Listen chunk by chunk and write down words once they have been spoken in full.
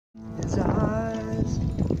His eyes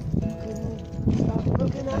couldn't stop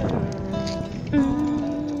looking at her.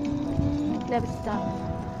 Never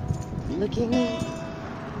stop Looking.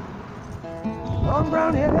 Long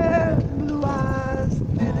brown hair, blue eyes,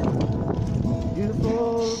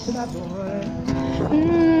 beautiful to that boy.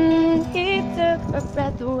 He took her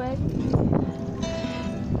breath away.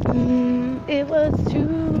 It was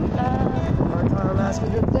true love. Hard time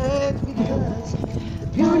asking her to dance because the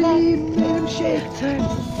beauty made him shake. Turned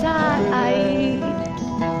aside.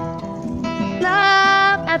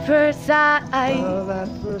 Love at first sight. Love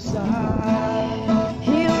at first sight.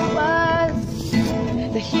 He was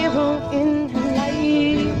the hero in her life.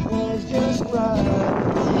 It was just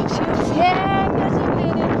right. She was scared because she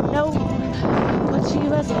didn't know what she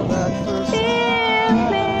was Love at first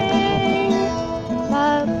sight. feeling.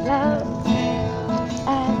 Love, love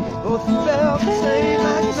at Both felt the same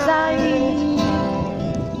first at sight. night.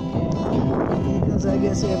 Cause I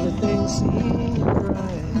guess everything seemed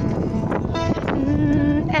right.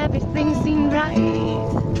 Everything seemed right.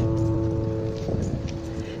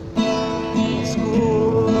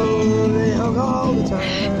 School, they hung all the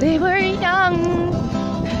time. They were young,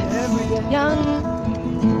 Every day. young.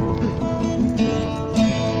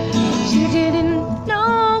 She didn't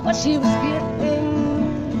know what she was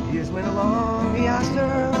feeling. Years went along, he asked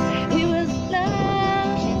her, It was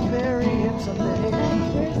love she'd marry him someday.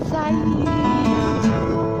 at first sight.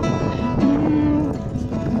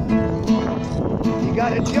 He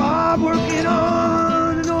got a job working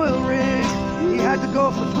on an oil rig. He had to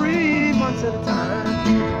go for 3 months at a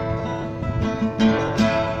time.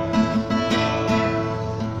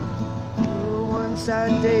 One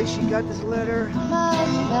sad day she got this letter. My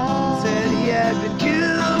love Said he had been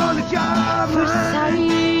killed on the job. first sight.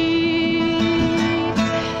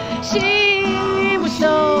 She was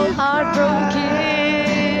so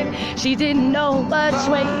heartbroken. She didn't know which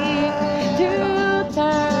way to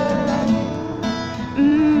turn.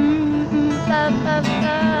 Love, love,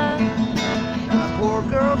 love. Poor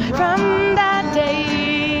girl cried. From that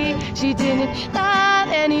day, she didn't love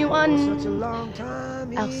anyone Such a long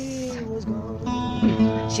time else. he was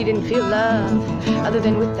gone. She didn't feel love other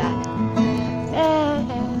than with that.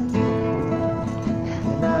 And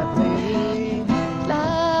I played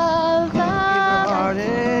Love, love, heart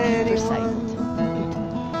first sight. anyone.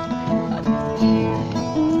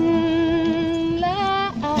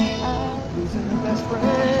 Love. Losing her best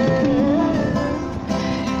friend.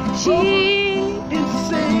 She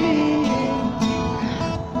Insane.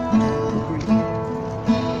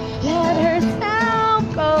 let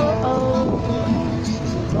herself go.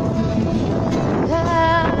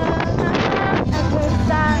 Love at first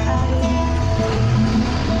sight.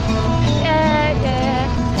 Yeah,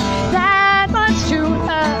 yeah, that was true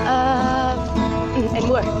love. And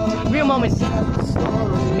more real moments,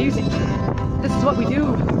 music. This is what we do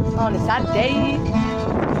on a Saturday.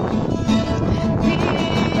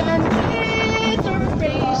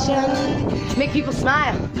 Inspiration. Make people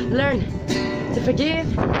smile. Learn to forgive.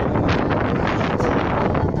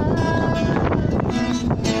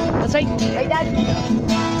 That's right. Right, Dad?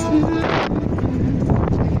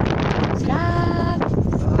 Stop.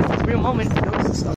 This is real moments.